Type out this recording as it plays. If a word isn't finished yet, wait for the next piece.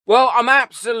Well, I'm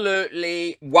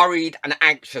absolutely worried and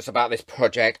anxious about this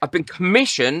project. I've been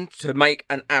commissioned to make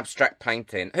an abstract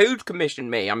painting. Who'd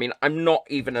commissioned me? I mean, I'm not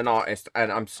even an artist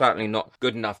and I'm certainly not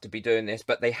good enough to be doing this,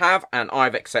 but they have, and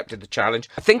I've accepted the challenge.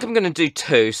 I think I'm going to do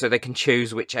 2 so they can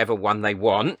choose whichever one they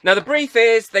want. Now, the brief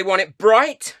is they want it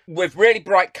bright with really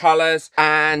bright colours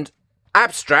and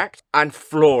abstract and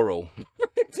floral.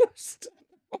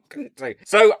 What can it do?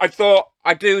 So I thought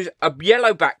I'd do a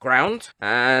yellow background,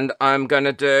 and I'm going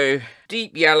to do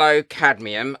deep yellow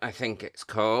cadmium, I think it's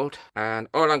called. And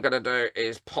all I'm going to do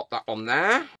is pop that on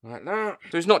there, like that.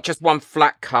 So it's not just one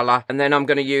flat colour. And then I'm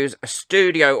going to use a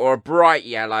studio or a bright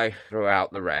yellow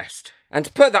throughout the rest. And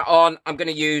to put that on, I'm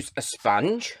going to use a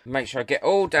sponge. Make sure I get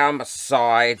all down my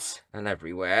sides and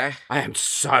everywhere. I am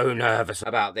so nervous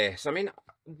about this. I mean,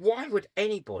 why would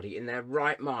anybody in their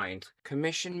right mind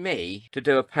commission me to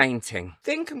do a painting? I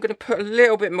think I'm going to put a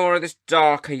little bit more of this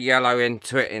darker yellow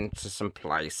into some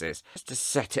places, just to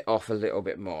set it off a little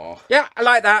bit more. Yeah, I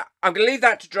like that. I'm going to leave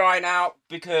that to dry now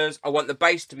because I want the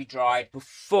base to be dried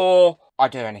before I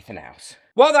do anything else.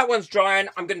 While that one's drying,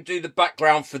 I'm going to do the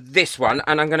background for this one,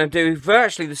 and I'm going to do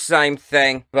virtually the same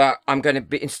thing, but I'm going to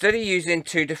be, instead of using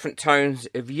 2 different tones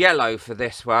of yellow for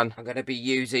this one, I'm going to be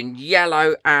using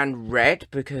yellow and red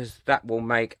because that will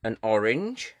make an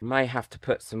orange. May have to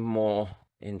put some more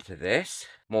into this,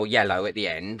 more yellow at the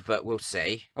end, but we'll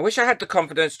see. I wish I had the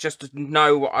confidence just to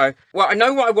know what I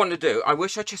know what I want to do. I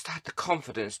wish I just had the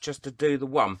confidence just to do the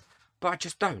one. But I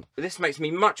just don't. This makes me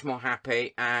much more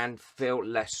happy and feel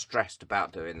less stressed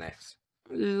about doing this.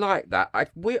 Like that. I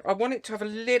want it to have a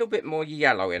little bit more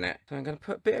yellow in it. So I'm going to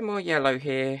put a bit more yellow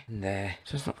here and there.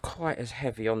 So it's not quite as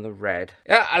heavy on the red.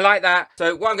 Yeah, I like that.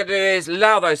 So what I'm going to do is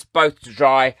allow those both to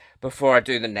dry before I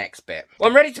do the next bit. Well,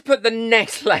 I'm ready to put the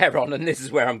next layer on, and this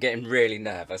is where I'm getting really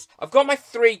nervous. I've got my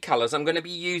 3 colours. I'm going to be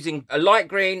using a light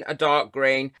green, a dark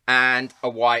green, and a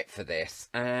white for this.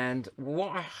 And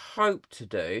what I hope to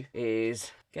do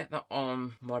is get that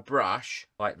on my brush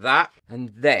like that,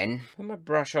 and then put my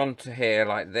brush onto here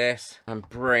like this and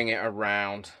bring it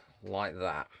around like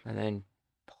that, and then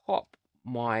pop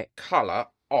my colour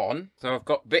on. So I've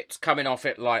got bits coming off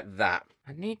it like that.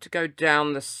 I need to go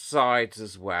down the sides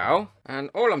as well, and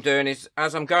all I'm doing is,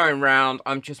 as I'm going round,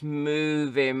 I'm just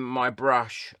moving my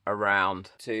brush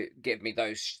around to give me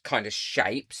those kind of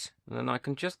shapes. And then I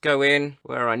can just go in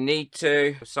where I need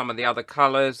to with some of the other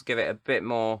colours, give it a bit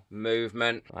more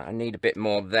movement. I need a bit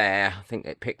more there. I think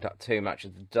it picked up too much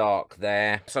of the dark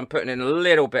there. So I'm putting in a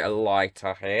little bit of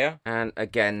lighter here. And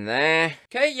again there.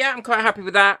 Okay, yeah, I'm quite happy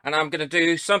with that. And I'm going to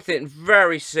do something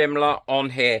very similar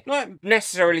on here. Not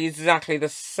necessarily exactly the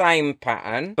same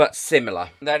pattern, but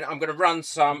similar. Then I'm going to run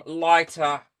some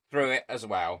lighter through it as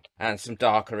well, and some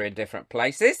darker in different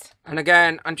places. And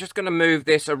again, I'm just going to move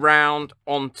this around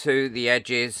onto the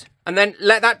edges and then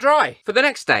let that dry for the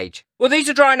next stage. Well, these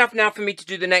are dry enough now for me to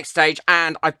do the next stage,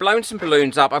 and I've blown some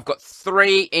balloons up. I've got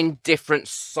 3 in different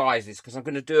sizes because I'm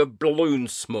going to do a balloon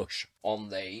smush on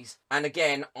these. And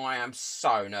again, I am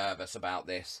so nervous about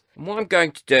this. And what I'm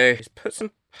going to do is put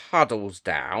some puddles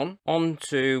down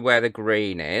onto where the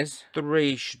green is.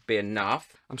 3 should be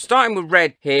enough. I'm starting with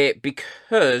red here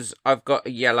because I've got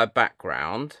a yellow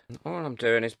background. And all I'm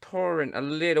doing is pouring a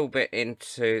little bit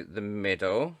into the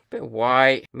middle. A bit of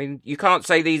white. I mean, you can't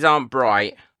say these aren't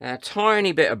bright. A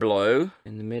tiny bit of blue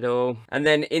in the middle. And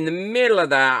then in the middle of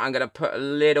that, I'm going to put a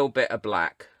little bit of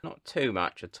black. Not too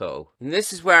much at all. And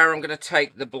this is where I'm going to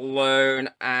take the balloon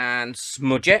and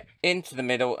smudge it into the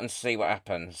middle and see what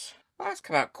happens. Well, that's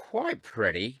come out quite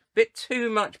pretty. Bit too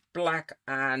much black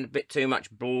and a bit too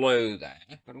much blue there.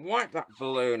 I'm going to wipe that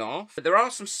balloon off. But there are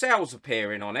some cells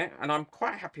appearing on it, and I'm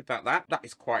quite happy about that. That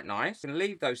is quite nice. I'm going to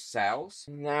leave those cells.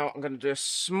 Now I'm going to do a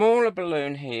smaller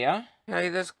balloon here. Okay,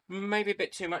 there's maybe a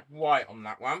bit too much white on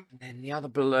that one. And then the other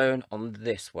balloon on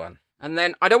this one. And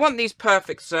then I don't want these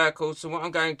perfect circles, so what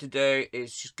I'm going to do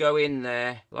is just go in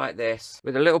there like this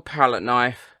with a little palette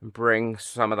knife and bring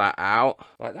some of that out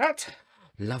like that.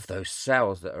 Love those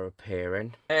cells that are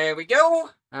appearing. There we go.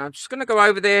 I'm just going to go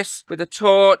over this with a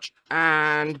torch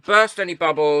and burst any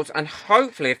bubbles, and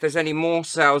hopefully if there's any more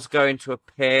cells going to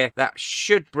appear, that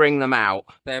should bring them out.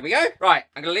 There we go. Right,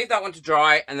 I'm going to leave that one to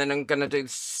dry, and then I'm going to do the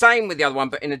same with the other one,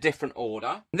 but in a different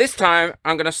order. This time,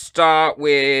 I'm going to start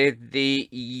with the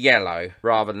yellow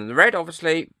rather than the red,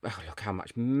 obviously. Oh, look how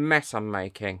much mess I'm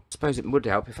making. I suppose it would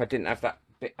help if I didn't have that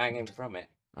bit hanging from it.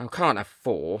 I can't have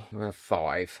 4, I'm going to have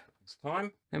 5.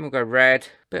 Time. Then we'll go red,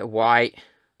 bit of white,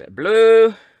 bit of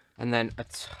blue, and then a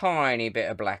tiny bit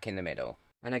of black in the middle.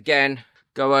 And again,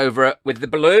 go over it with the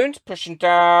balloons, pushing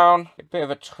down, a bit of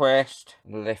a twist,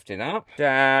 lifting up,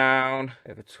 down,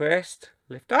 bit of a twist,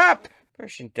 lift up,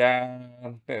 Pushing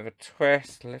down, bit of a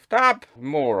twist, lift up.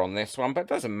 More on this one, but it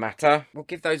doesn't matter. We'll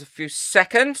give those a few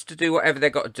seconds to do whatever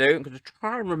they've got to do. I'm going to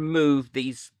try and remove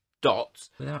these dots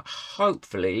without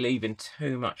hopefully leaving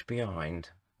too much behind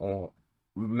or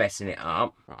messing it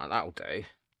up. Right, that'll do.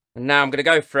 And now I'm going to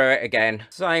go through it again,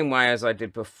 same way as I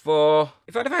did before.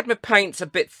 If I'd have had my paints a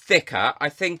bit thicker, I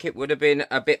think it would have been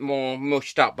a bit more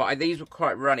mushed up. But these were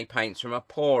quite runny paints from a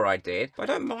pour I did. But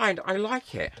I don't mind, I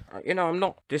like it. You know, I'm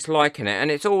not disliking it.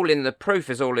 And it's all in the proof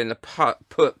is all in the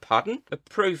pudding. The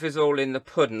proof is all in the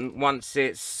pudding once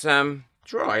it's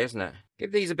dry, isn't it?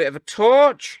 Give these a bit of a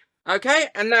torch. Okay,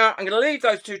 and now I'm going to leave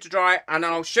those two to dry, and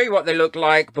I'll show you what they look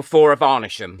like before I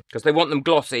varnish them, because they want them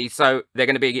glossy, so they're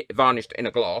going to be varnished in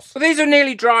a gloss. Well, these are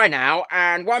nearly dry now,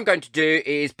 and what I'm going to do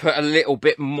is put a little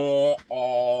bit more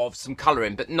of some colour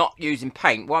in, but not using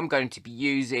paint. What I'm going to be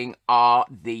using are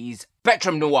these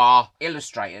Spectrum Noir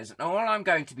illustrators, and all I'm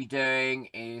going to be doing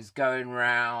is going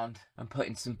around and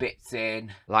putting some bits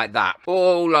in like that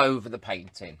all over the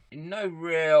painting in no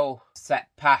real set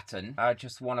pattern. I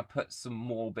just want to put some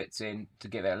more bits in to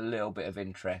give it a little bit of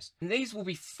interest, and these will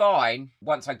be fine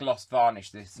once I gloss varnish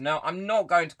this. Now, I'm not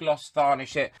going to gloss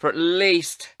varnish it for at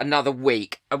least another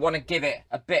week. I want to give it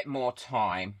a bit more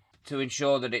time to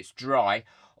ensure that it's dry.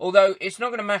 Although it's not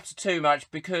going to matter too much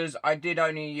because I did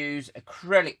only use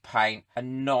acrylic paint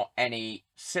and not any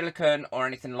silicone or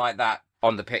anything like that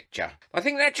on the picture. I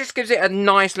think that just gives it a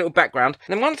nice little background.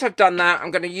 And then once I've done that, I'm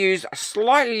going to use a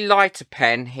slightly lighter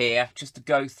pen here just to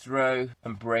go through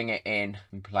and bring it in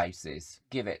places.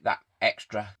 Give it that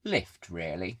extra lift,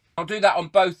 really. I'll do that on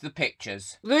both the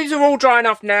pictures. These are all dry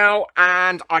enough now,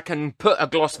 and I can put a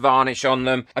gloss varnish on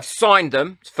them. I've signed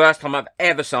them. It's the first time I've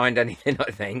ever signed anything,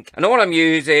 I think. And all I'm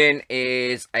using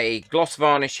is a gloss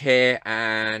varnish here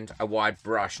and a wide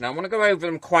brush. Now, I want to go over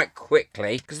them quite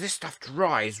quickly because this stuff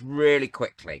dries really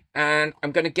quickly. And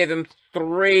I'm going to give them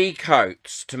 3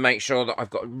 coats to make sure that I've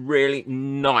got a really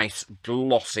nice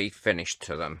glossy finish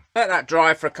to them. Let that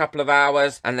dry for a couple of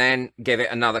hours and then give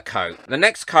it another coat. The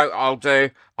next coat I'll go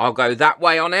that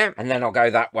way on it, and then I'll go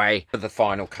that way for the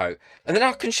final coat. And then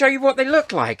I can show you what they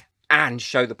look like and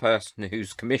show the person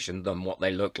who's commissioned them what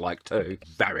they look like too.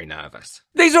 Very nervous.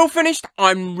 These are all finished.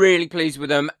 I'm really pleased with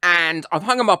them, and I've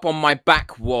hung them up on my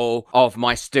back wall of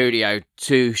my studio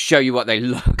to show you what they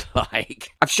look like.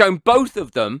 I've shown both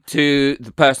of them to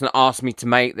the person that asked me to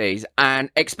make these and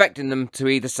expecting them to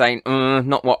either say,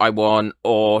 not what I want,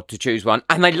 or to choose one.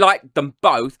 And they liked them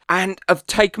both and have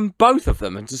taken both of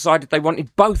them and decided they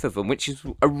wanted both of them, which is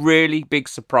a really big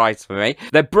surprise for me.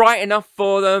 They're bright enough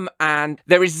for them, and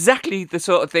they're exactly the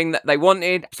sort of thing that they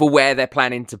wanted for where they're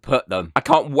planning to put them. I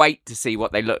can't wait to see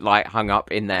what they look like hung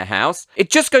up in their house. It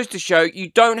just goes to show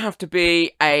you don't have to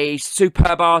be a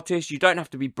superb artist. You don't have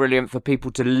to be brilliant for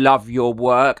people to love your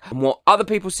work. And what other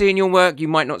people see in your work you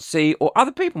might not see, or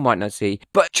other people might not see,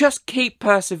 but just keep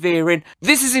persevering.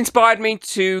 This has inspired me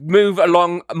to move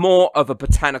along more of a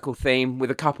botanical theme with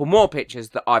a couple more pictures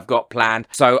that I've got planned,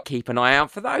 so keep an eye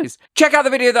out for those. Check out the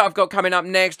video that I've got coming up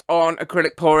next on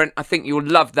acrylic pouring. I think you'll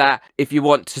love that if you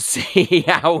want to see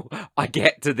how I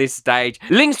get to this stage.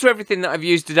 Links to everything that I've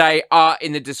used today are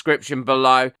in the description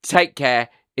below. Take care,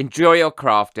 enjoy your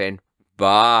crafting,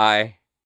 bye.